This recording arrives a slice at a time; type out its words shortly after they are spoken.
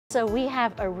So we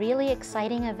have a really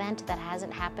exciting event that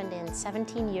hasn't happened in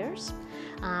 17 years.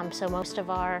 So most of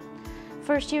our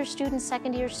first-year students,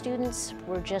 second-year students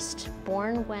were just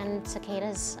born when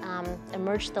cicadas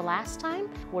emerged the last time.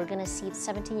 We're going to see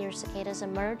 17-year cicadas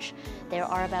emerge. There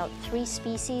are about 3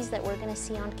 species that we're going to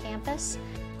see on campus.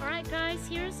 All right, guys,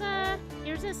 here's a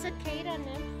cicada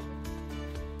nymph.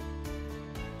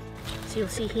 So you'll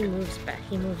see he moves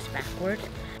backward.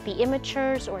 The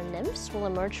immatures or nymphs will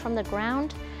emerge from the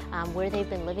ground where they've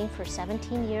been living for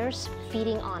 17 years,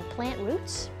 feeding on plant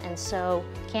roots. And so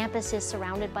campus is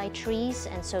surrounded by trees,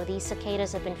 and so these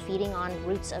cicadas have been feeding on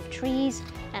roots of trees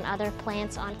and other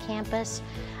plants on campus.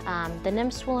 The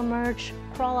nymphs will emerge,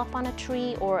 crawl up on a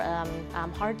tree or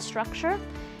hard structure,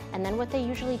 and then what they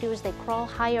usually do is they crawl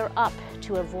higher up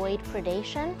to avoid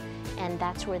predation, and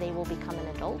that's where they will become an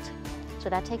adult. So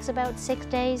that takes about 6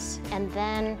 days, and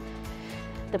then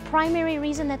the primary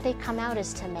reason that they come out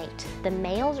is to mate. The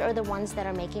males are the ones that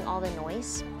are making all the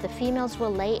noise. The females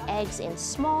will lay eggs in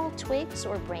small twigs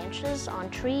or branches on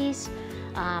trees,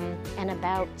 and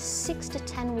about 6 to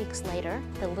 10 weeks later,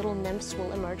 the little nymphs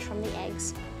will emerge from the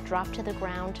eggs, drop to the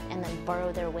ground, and then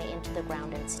burrow their way into the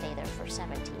ground and stay there for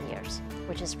 17 years,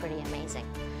 which is pretty amazing.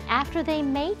 After they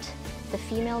mate, the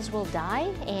females will die,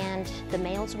 and the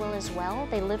males will as well.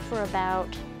 They live for about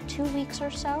 2 weeks or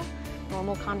so.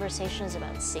 Normal conversation is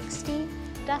about 60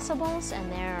 decibels,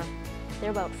 and they're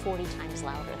about 40 times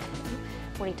louder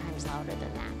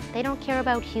than that. They don't care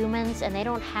about humans, and they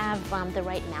don't have the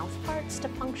right mouth parts to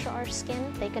puncture our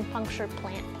skin. They can puncture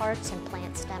plant parts and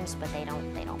plant stems, but they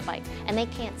don't bite. And they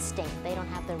can't sting. They don't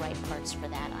have the right parts for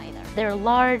that either. They're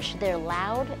large, they're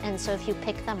loud, and so if you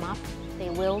pick them up,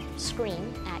 they will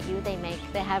scream at you. They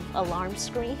have alarm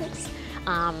screams,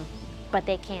 but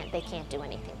they can't do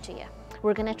anything to you.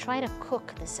 We're gonna try to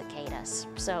cook the cicadas.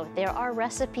 So there are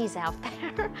recipes out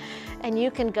there, and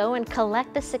you can go and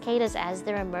collect the cicadas as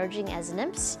they're emerging as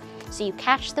nymphs. So you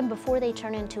catch them before they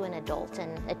turn into an adult,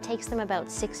 and it takes them about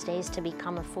 6 days to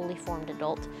become a fully formed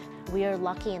adult. We are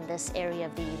lucky in this area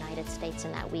of the United States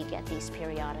in that we get these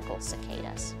periodical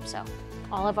cicadas. So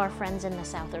all of our friends in the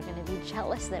South are gonna be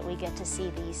jealous that we get to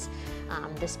see these,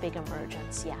 this big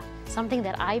emergence, yeah. Something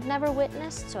that I've never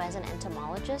witnessed, so as an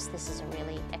entomologist, this is a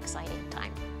really exciting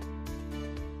time.